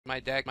My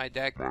deck.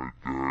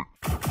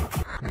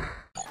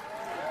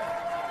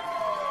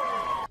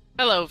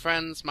 Hello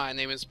friends, my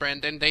name is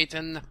Brandon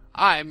Dayton,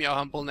 I'm your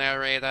humble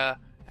narrator,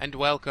 and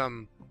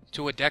welcome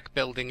to a deck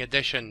building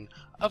edition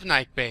of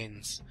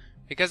Nightbanes.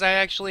 Because I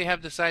actually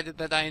have decided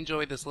that I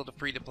enjoy this little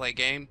free-to-play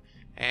game,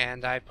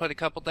 and I put a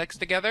couple decks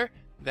together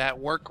that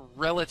work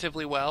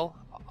relatively well,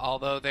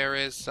 although there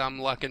is some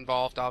luck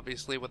involved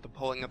obviously with the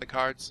pulling of the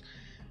cards.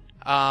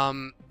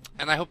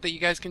 And I hope that you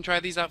guys can try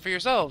these out for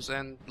yourselves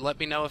and let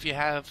me know if you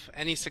have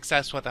any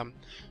success with them.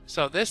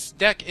 So this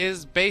deck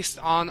is based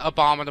on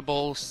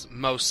abominables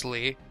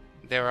mostly.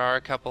 There are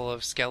a couple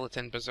of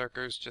skeleton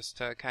berserkers just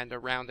to kind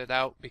of round it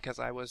out because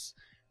I was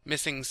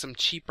missing some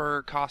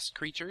cheaper cost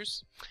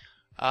creatures.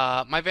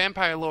 My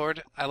Vampire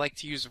Lord, I like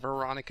to use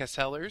Veronica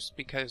Sellers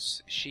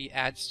because she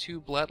adds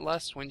 2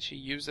 Bloodlust when she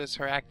uses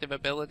her active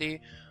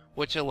ability,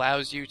 which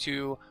allows you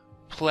to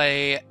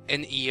play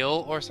an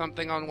eel or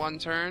something on one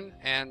turn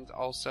and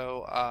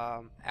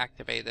also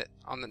activate it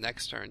on the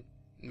next turn,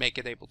 make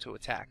it able to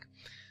attack,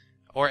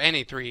 or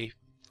any three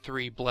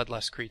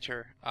bloodlust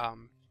creature.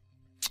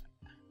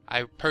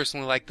 I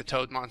personally like the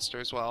Toad monster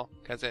as well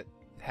because it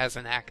has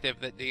an active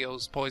that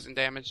deals poison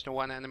damage to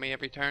one enemy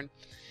every turn.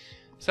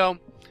 So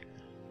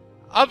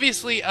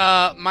obviously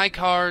my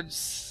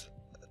cards,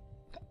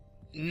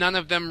 none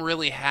of them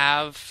really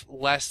have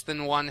less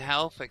than 1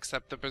 health,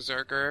 except the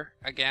Berserker,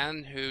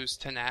 again, whose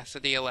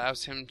tenacity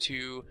allows him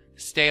to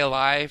stay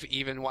alive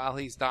even while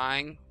he's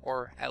dying,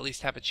 or at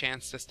least have a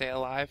chance to stay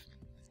alive.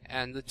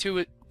 And the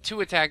 2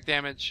 attack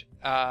damage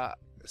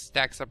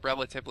stacks up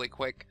relatively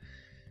quick.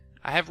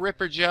 I have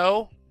Ripper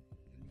Joe,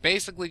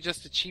 basically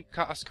just a cheap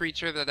cost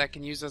creature that I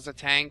can use as a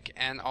tank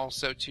and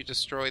also to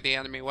destroy the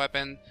enemy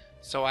weapon.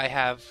 So I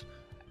have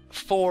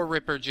 4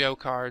 Ripper Joe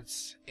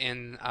cards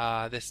in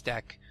this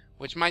deck,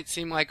 which might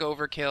seem like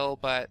overkill,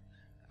 but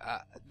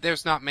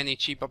there's not many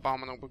cheap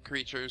abominable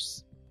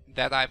creatures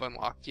that I've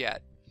unlocked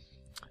yet.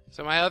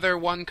 So my other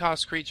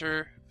 1-cost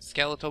creature,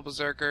 Skeletal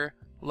Berserker,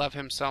 love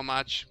him so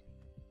much.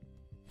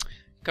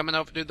 Coming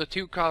over to the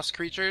 2-cost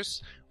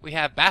creatures, we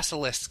have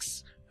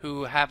Basilisks,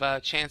 who have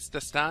a chance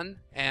to stun,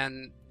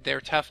 and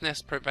their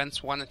toughness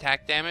prevents 1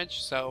 attack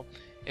damage, so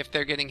if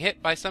they're getting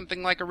hit by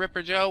something like a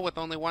Ripper Joe with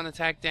only 1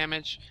 attack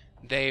damage,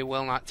 they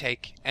will not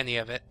take any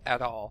of it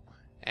at all.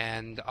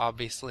 And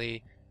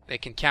obviously they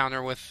can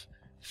counter with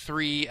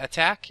 3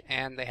 attack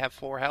and they have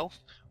 4 health,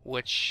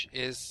 which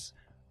is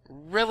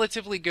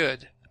relatively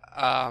good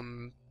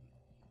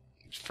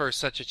for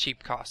such a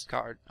cheap cost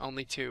card.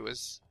 Only 2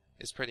 is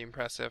pretty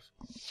impressive.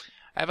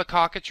 I have a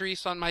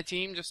Cockatrice on my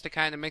team just to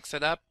kind of mix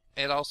it up.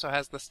 It also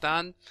has the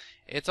stun.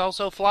 It's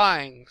also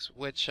flying,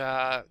 which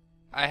I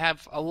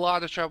have a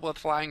lot of trouble with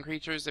flying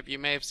creatures, if you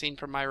may have seen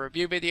from my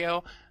review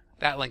video.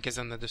 That link is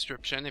in the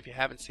description if you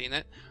haven't seen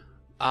it.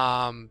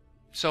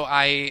 So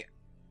I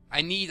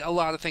need a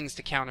lot of things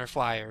to counter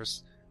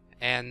flyers,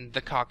 and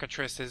the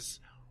Cockatrice is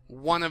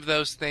one of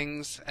those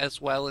things, as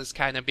well as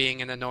kind of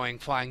being an annoying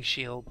flying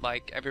shield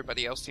like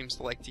everybody else seems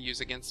to like to use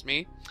against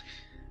me.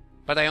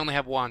 But I only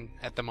have 1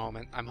 at the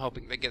moment. I'm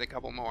hoping to get a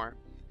couple more,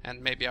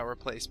 and maybe I'll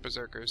replace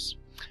Berserkers.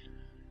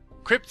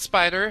 Crypt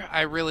Spider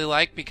I really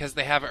like because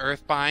they have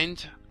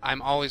Earthbind.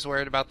 I'm always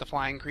worried about the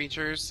flying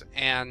creatures,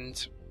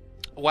 and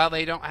while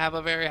they don't have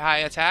a very high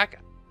attack,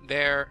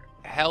 their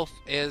health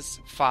is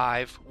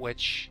 5,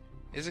 which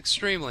is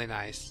extremely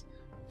nice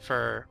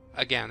for,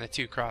 again, a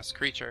 2-cross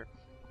creature.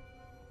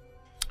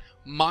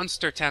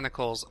 Monster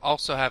Tentacles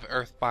also have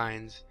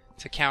Earthbind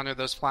to counter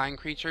those flying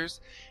creatures.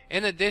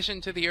 In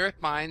addition to the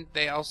Earthbind,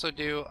 they also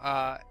do,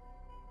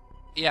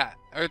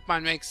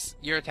 Earthbind makes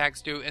your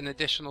attacks do an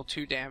additional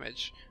 2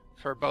 damage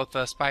for both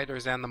the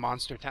spiders and the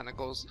Monster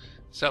Tentacles.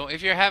 So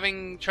if you're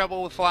having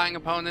trouble with flying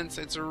opponents,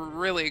 it's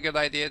really a good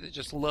idea to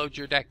just load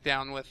your deck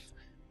down with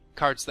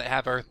cards that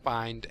have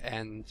Earthbind,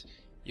 and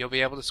you'll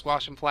be able to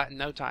squash them flat in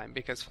no time,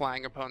 because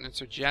flying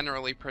opponents are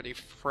generally pretty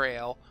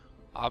frail.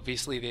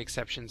 Obviously the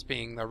exceptions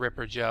being the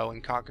Ripper Joe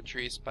and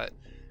Cockatrice, but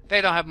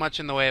they don't have much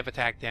in the way of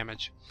attack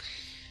damage.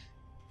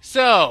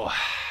 So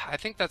I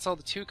think that's all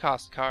the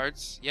 2-cost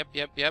cards. Yep.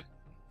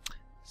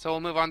 So we'll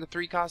move on to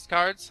 3-cost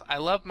cards. I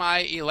love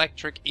my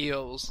Electric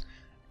Eels.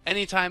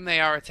 Anytime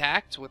they are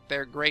attacked with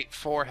their great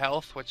 4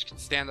 health, which can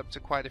stand up to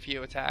quite a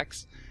few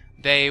attacks,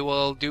 they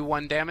will do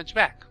 1 damage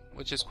back,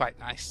 which is quite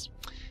nice.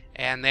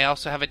 And they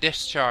also have a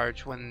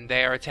discharge. When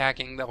they are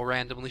attacking, they'll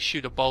randomly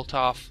shoot a bolt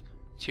off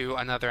to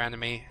another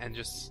enemy and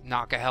just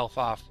knock a health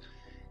off,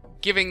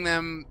 giving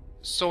them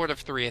sort of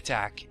 3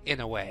 attack in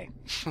a way.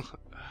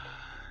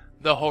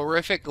 The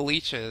Horrific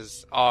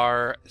Leeches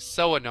are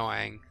so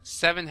annoying.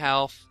 7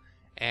 health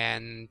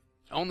and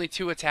only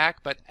 2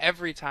 attack, but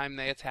every time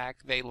they attack,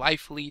 they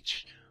life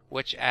leech,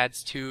 which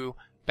adds 2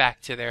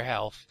 back to their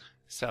health.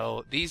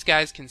 So these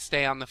guys can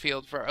stay on the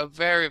field for a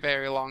very,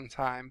 very long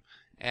time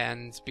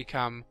and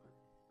become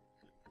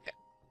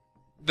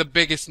the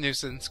biggest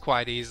nuisance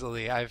quite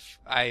easily.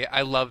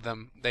 I love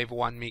them. They've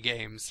won me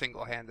games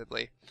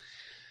single-handedly.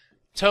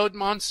 Toad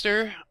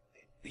Monster,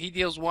 he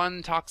deals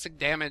 1 toxic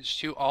damage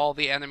to all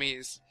the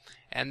enemies,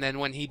 and then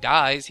when he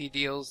dies, he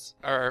deals,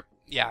 or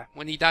yeah,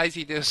 when he dies,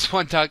 he does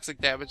 1 toxic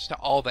damage to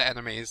all the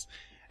enemies,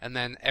 and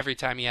then every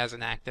time he has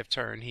an active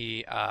turn,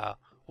 he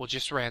will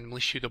just randomly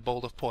shoot a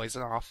bolt of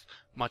poison off,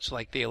 much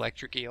like the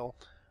electric eel.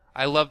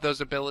 I love those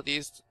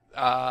abilities.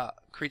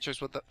 Creatures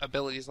with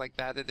abilities like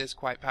that, it is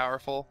quite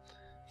powerful.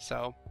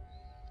 So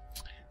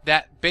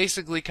that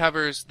basically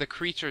covers the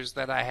creatures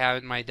that I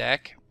have in my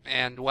deck,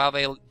 and while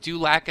they do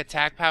lack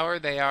attack power,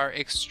 they are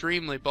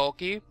extremely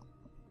bulky,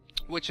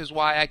 which is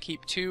why I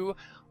keep 2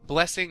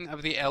 Blessing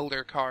of the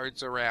Elder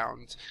cards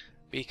around,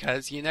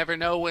 because you never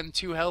know when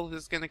 2 health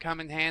is going to come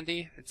in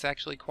handy. It's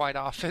actually quite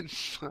often.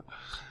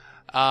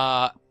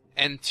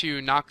 And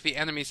to knock the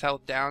enemy's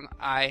health down,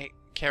 I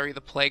carry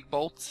the Plague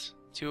Bolts,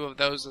 2 of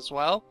those as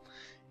well,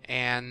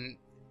 and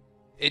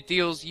it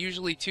deals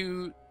usually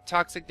 2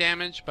 toxic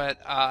damage, but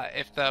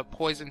if the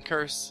Poison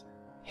Curse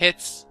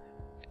hits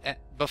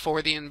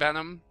before the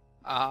Envenom,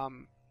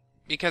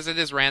 because it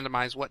is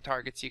randomized what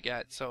targets you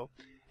get, so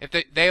if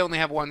they only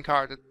have 1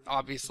 card,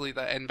 obviously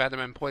the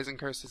Envenom and Poison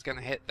Curse is going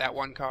to hit that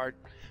 1 card,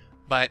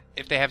 but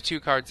if they have 2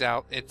 cards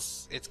out,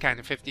 it's kind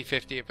of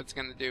 50-50 if it's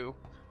going to do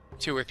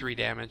 2 or 3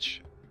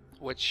 damage,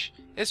 which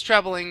is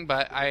troubling,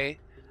 but I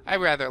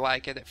rather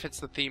like it. It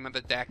fits the theme of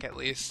the deck, at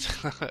least.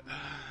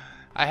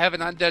 I have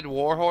an Undead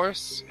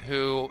Warhorse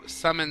who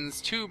summons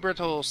 2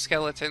 Brittle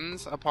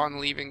Skeletons upon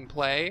leaving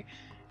play,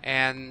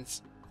 and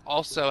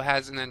also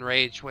has an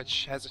Enrage,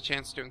 which has a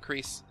chance to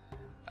increase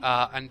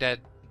Undead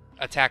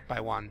attack by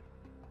 1,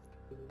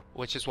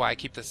 which is why I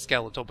keep the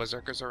Skeletal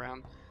Berserkers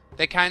around.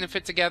 They kind of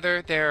fit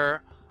together.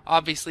 They're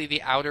obviously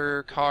the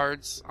outer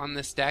cards on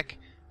this deck,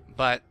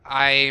 but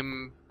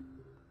I'm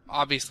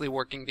obviously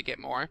working to get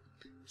more.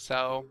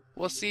 So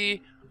we'll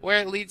see where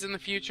it leads in the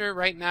future.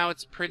 Right now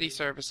it's pretty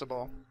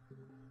serviceable.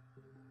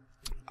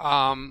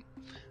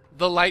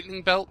 The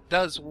Lightning Belt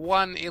does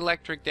 1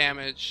 electric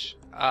damage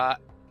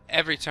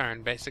every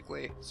turn,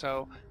 basically.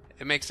 So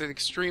it makes it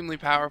extremely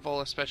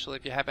powerful, especially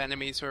if you have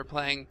enemies who are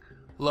playing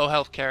low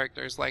health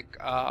characters like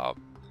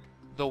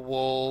the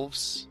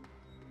wolves.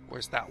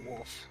 Where's that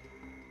wolf?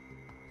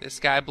 This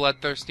guy,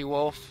 Bloodthirsty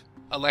Wolf.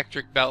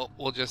 Electric Belt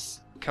will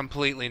just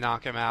completely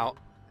knock him out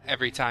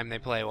every time they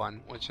play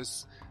one, which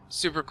is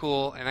super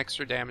cool, and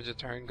extra damage a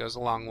turn goes a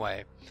long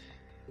way.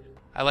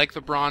 I like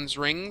the Bronze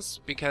Rings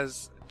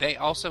because they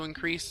also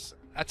increase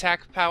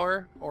attack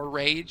power or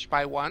rage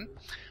by 1.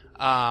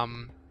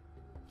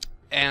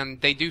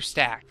 And they do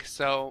stack,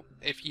 so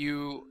if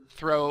you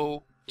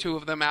throw 2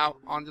 of them out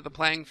onto the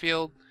playing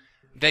field,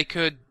 they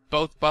could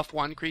both buff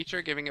 1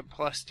 creature, giving it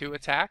 +2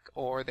 attack,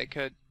 or they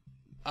could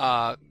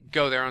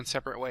go their own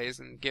separate ways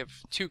and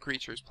give 2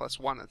 creatures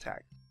 +1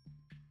 attack.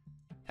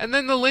 And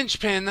then the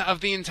linchpin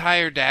of the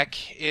entire deck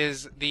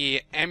is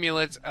the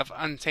Amulet of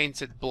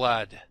Untainted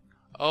Blood.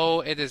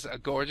 Oh, it is a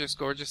gorgeous,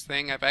 gorgeous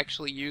thing. I've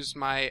actually used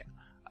my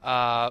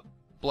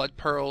Blood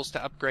Pearls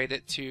to upgrade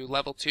it to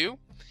level 2.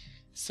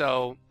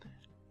 So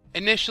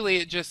initially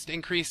it just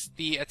increased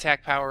the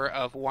attack power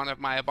of 1 of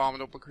my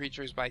abominable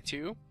creatures by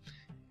 2.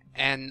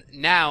 And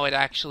now it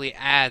actually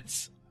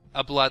adds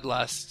a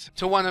Bloodlust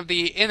to 1 of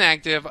the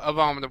inactive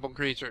abominable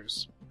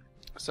creatures.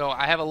 So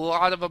I have a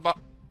lot of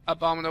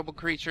abominable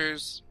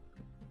creatures.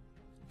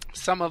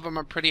 Some of them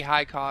are pretty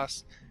high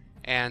cost,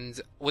 and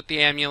with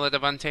the Amulet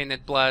of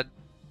Untainted Blood,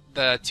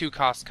 the 2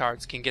 cost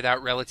cards can get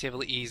out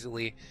relatively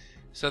easily.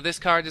 So this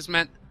card is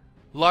meant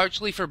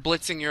largely for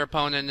blitzing your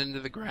opponent into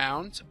the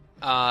ground.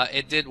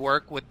 It did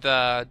work with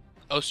the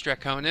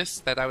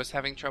Ostraconis that I was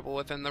having trouble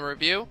with in the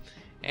review,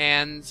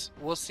 and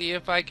we'll see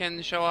if I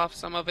can show off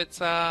some of its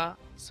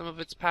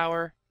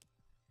power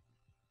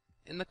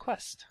in the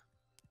quest.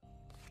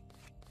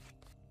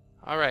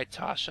 Alright,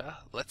 Tasha,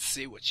 let's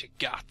see what you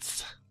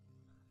got.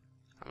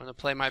 I'm going to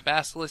play my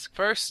Basilisk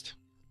first.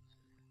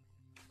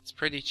 It's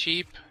pretty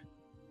cheap,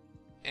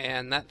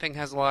 and that thing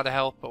has a lot of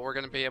health, but we're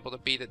going to be able to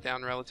beat it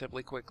down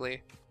relatively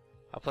quickly.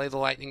 I'll play the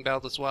Lightning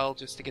Belt as well,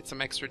 just to get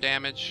some extra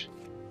damage.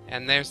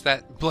 And there's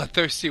that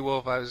Bloodthirsty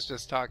Wolf I was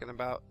just talking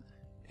about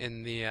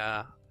in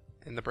the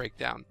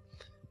breakdown.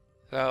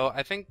 So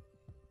I think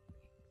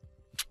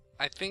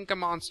a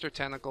Monster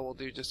Tentacle will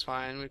do just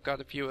fine. We've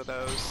got a few of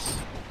those.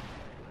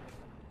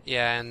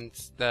 Yeah, and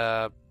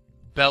the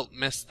belt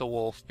missed the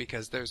wolf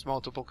because there's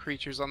multiple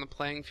creatures on the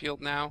playing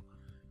field now,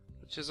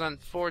 which is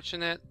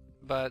unfortunate,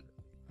 but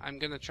I'm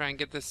gonna try and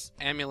get this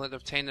Amulet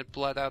of Tainted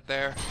Blood out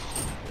there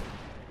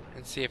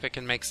and see if it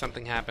can make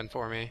something happen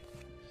for me.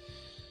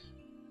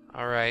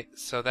 Alright,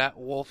 so that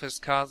wolf is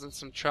causing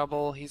some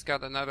trouble. He's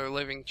got another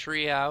living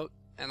tree out,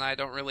 and I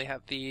don't really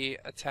have the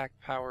attack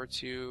power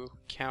to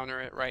counter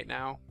it right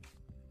now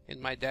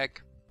in my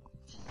deck.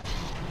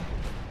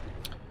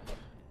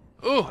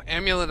 Ooh,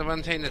 Amulet of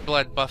Untainted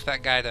Blood buffed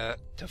that guy to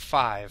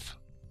 5,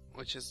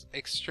 which is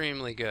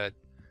extremely good.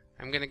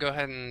 I'm gonna go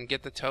ahead and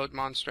get the Toad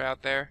monster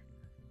out there.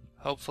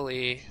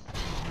 Hopefully,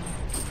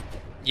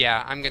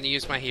 yeah, I'm gonna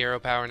use my hero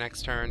power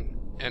next turn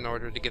in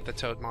order to get the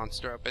Toad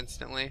monster up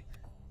instantly.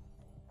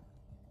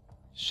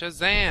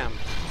 Shazam!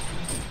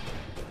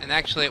 And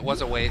actually it was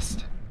a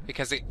waste,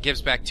 because it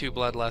gives back 2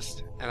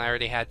 Bloodlust, and I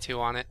already had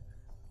 2 on it.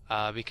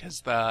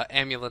 because the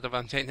Amulet of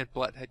Untainted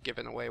Blood had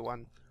given away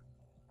one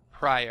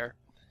prior.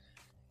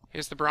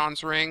 Here's the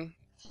bronze ring.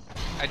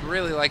 I'd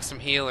really like some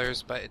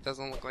healers, but it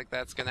doesn't look like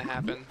that's gonna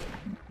happen.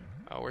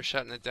 Oh, we're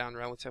shutting it down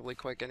relatively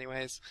quick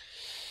anyways.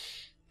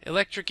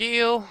 Electric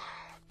eel,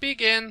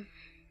 begin.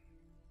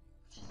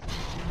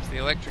 There's the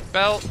electric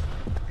belt.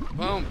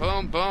 Boom,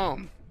 boom,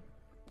 boom.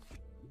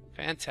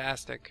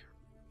 Fantastic.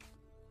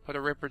 Put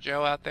a Ripper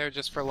Joe out there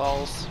just for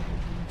lulz.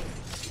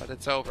 But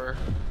it's over.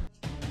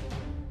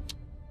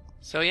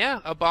 So yeah,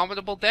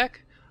 abominable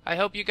deck. I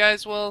hope you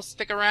guys will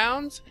stick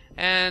around,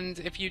 and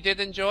if you did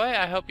enjoy,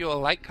 I hope you will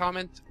like,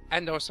 comment,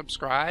 and or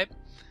subscribe.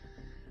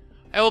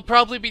 I will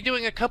probably be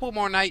doing a couple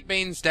more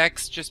Nightbanes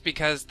decks just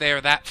because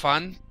they're that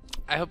fun.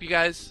 I hope you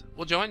guys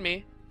will join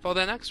me for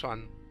the next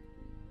one.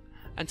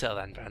 Until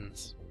then,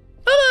 friends.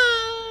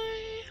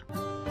 Bye-bye!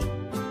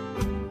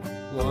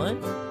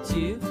 1,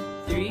 2,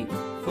 3,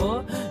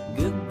 4.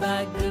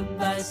 Goodbye,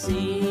 goodbye,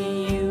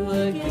 see you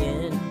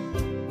again.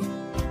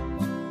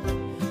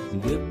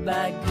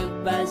 Goodbye,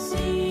 goodbye,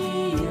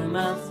 see you,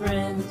 my friend.